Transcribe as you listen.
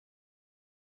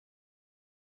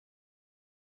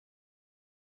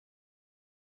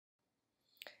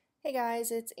Hey guys,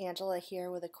 it's Angela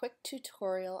here with a quick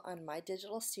tutorial on My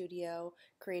Digital Studio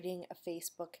creating a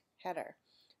Facebook header.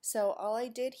 So all I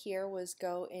did here was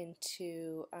go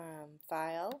into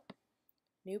File,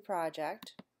 New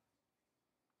Project.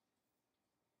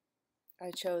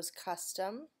 I chose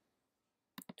Custom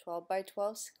 12 by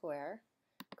 12 Square,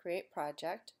 Create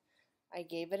Project. I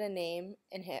gave it a name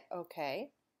and hit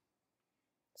OK.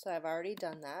 So I've already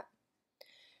done that.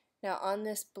 Now on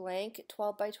this blank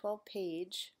 12 by 12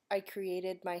 page, I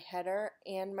created my header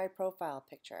and my profile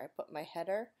picture. I put my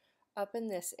header up in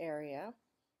this area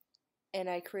and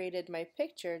I created my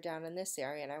picture down in this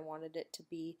area, and I wanted it to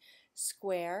be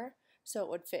square so it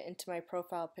would fit into my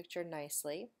profile picture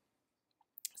nicely.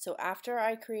 So after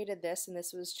I created this, and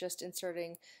this was just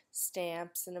inserting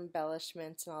stamps and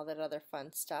embellishments and all that other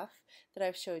fun stuff that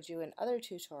I've showed you in other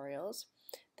tutorials,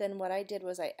 then what I did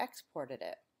was I exported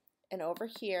it. And over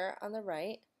here on the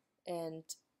right,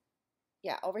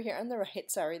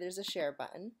 sorry, there's a share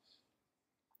button.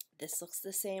 This looks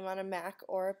the same on a Mac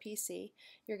or a PC.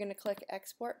 You're going to click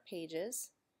Export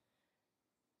Pages.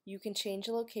 You can change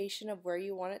the location of where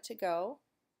you want it to go,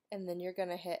 and then you're going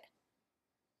to hit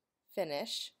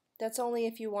Finish. That's only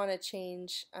if you want to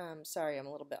change, sorry, I'm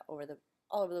a little bit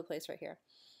all over the place right here.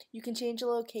 You can change the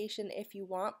location if you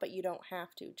want, but you don't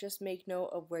have to. Just make note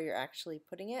of where you're actually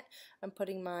putting it. I'm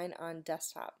putting mine on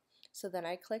desktop. So then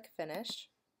I click Finish,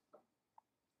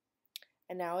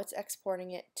 and now it's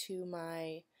exporting it to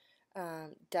my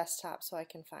desktop so I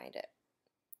can find it.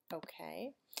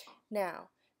 Okay. Now,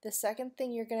 the second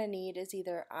thing you're going to need is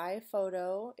either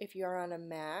iPhoto if you're on a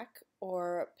Mac,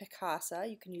 or Picasa.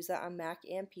 You can use that on Mac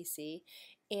and PC,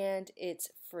 and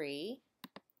it's free.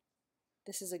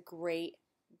 This is a great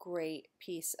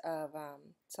piece of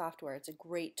software. It's a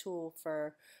great tool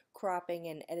for cropping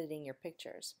and editing your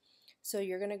pictures. So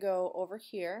you're going to go over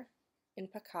here in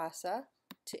Picasa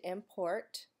to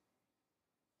import.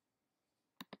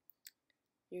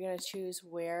 You're going to choose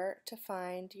where to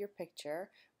find your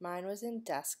picture. Mine was in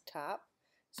desktop,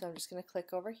 so I'm just going to click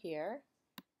over here.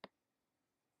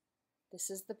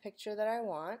 This is the picture that I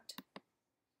want.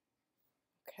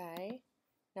 Okay,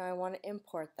 now I want to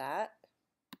import that,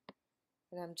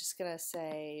 and I'm just going to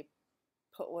say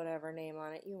put whatever name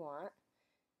on it you want.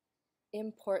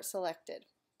 Import selected.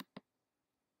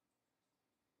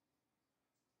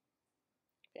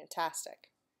 Fantastic.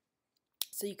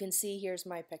 So you can see here's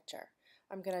my picture.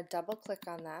 I'm going to double click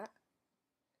on that,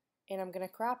 and I'm going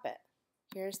to crop it.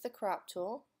 Here's the crop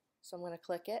tool, so I'm going to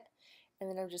click it, and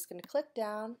then I'm just going to click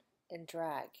down and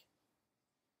drag.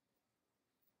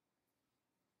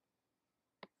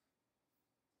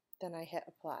 Then I hit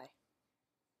apply.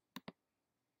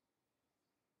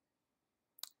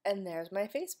 And there's my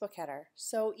Facebook header.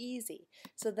 So easy.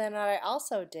 So then what I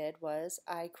also did was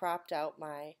I cropped out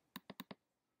my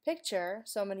picture,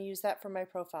 so I'm going to use that for my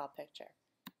profile picture.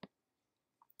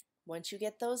 Once you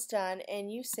get those done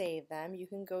and you save them, you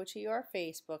can go to your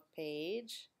Facebook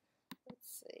page.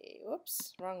 Let's see,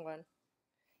 whoops, wrong one.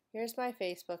 Here's my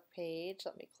Facebook page.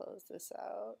 Let me close this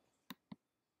out.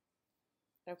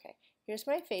 Okay, here's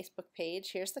my Facebook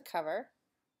page. Here's the cover.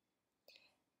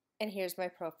 And here's my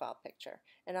profile picture.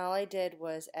 And all I did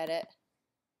was edit,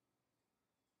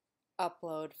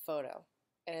 upload photo.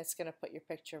 And it's going to put your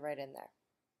picture right in there.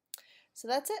 So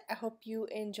that's it. I hope you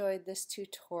enjoyed this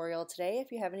tutorial today.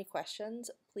 If you have any questions,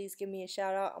 please give me a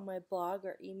shout out on my blog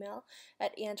or email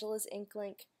at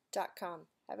angelasinklink.com.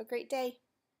 Have a great day.